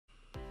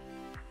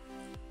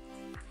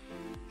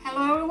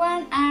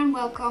everyone and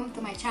welcome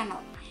to my channel.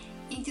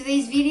 In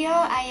today's video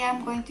I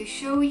am going to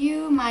show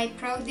you my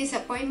product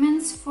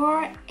disappointments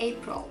for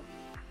April.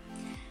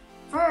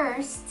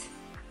 First,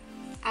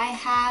 I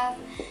have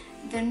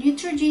the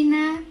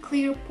Neutrogena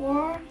Clear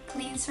Pore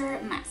Cleanser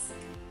Mask.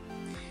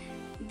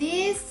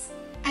 This,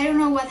 I don't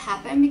know what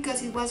happened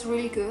because it was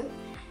really good,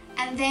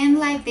 and then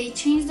like they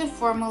changed the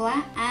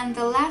formula and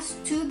the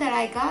last two that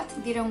I got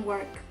didn't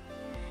work.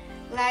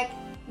 Like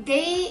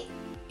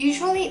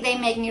usually they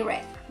make me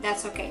red,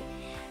 that's okay.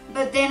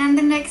 But then on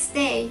the next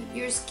day,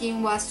 your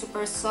skin was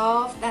super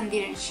soft and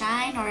didn't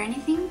shine or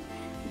anything.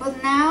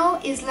 But now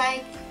it's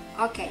like,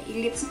 okay, it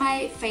leaves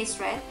my face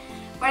red,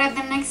 but at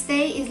the next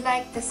day it's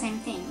like the same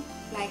thing.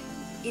 Like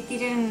it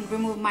didn't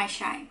remove my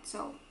shine,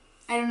 so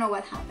I don't know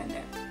what happened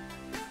there.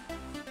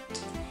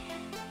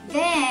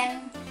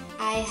 Then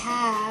I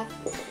have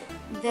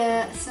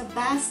the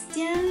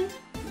Sebastian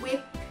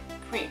whipped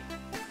cream.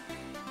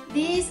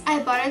 This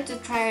I bought it to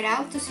try it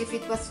out to see if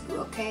it was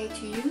okay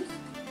to use,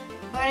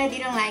 but I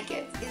didn't like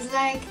it. It's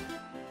like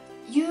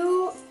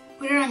you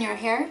put it on your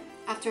hair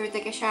after you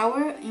take a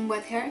shower in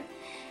wet hair,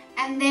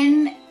 and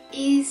then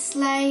it's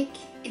like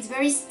it's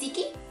very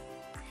sticky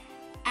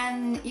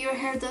and your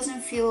hair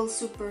doesn't feel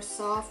super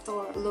soft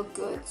or look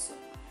good. So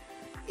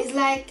it's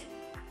like,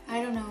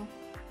 I don't know,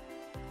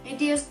 it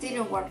just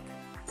didn't work.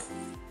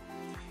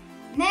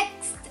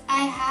 Next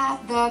I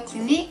have the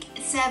Clinique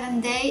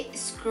 7-Day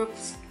Scrub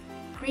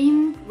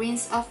Cream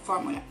Rinse Off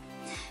Formula.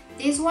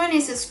 This one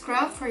is a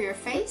scrub for your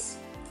face.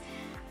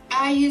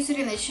 I use it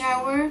in the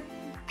shower,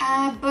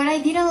 but I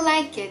didn't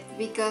like it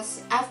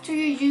because after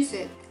you use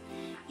it,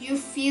 you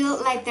feel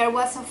like there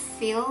was a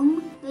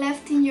film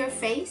left in your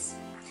face.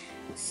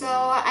 So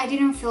I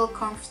didn't feel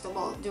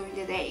comfortable during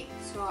the day,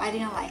 so I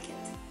didn't like it.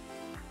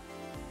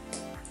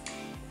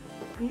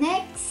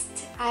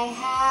 Next, I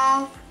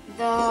have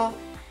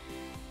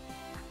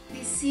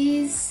this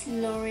is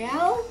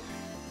Loreal.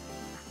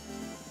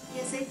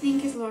 Yes, I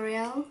think it's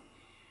Loreal.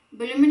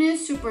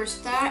 Voluminous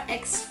Superstar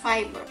X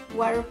Fiber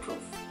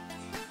Waterproof.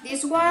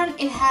 This one,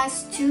 it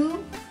has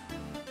two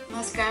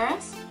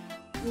mascaras.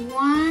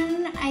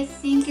 One, I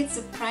think it's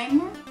a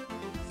primer,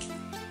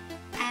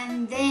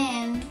 and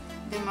then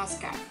the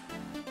mascara.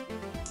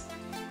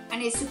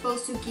 And it's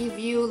supposed to give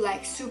you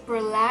like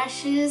super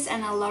lashes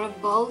and a lot of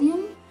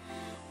volume,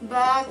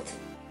 but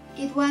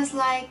it was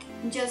like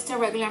just a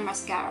regular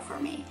mascara for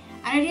me.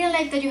 And I didn't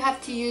like that you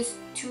have to use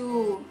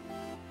two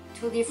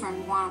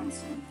different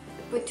ones and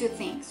put two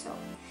things, so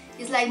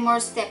it's like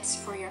more steps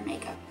for your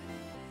makeup.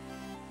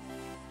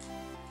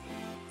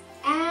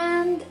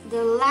 And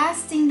the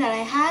last thing that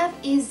I have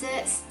is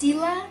the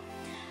STILA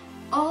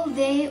All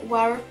Day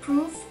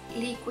Waterproof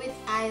Liquid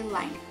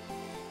Eyeliner.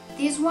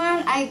 This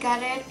one I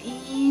got it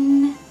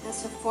in the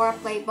Sephora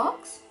Play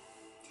box,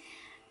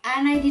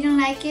 and I didn't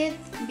like it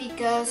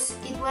because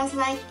it was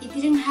like it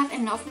didn't have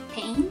enough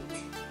paint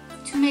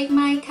to make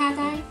my cat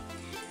eye,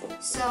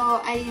 so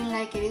I didn't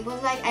like it. It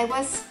was like I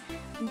was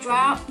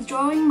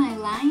drawing my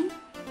line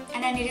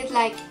and I needed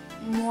like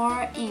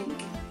more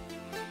ink.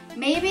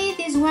 Maybe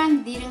this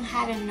one didn't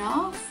have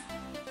enough,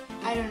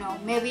 I don't know,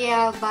 maybe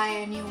I'll buy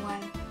a new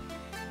one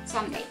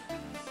someday.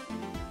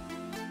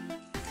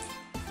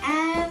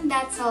 And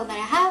that's all that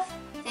I have.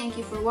 Thank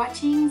you for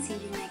watching, see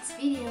you next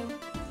video.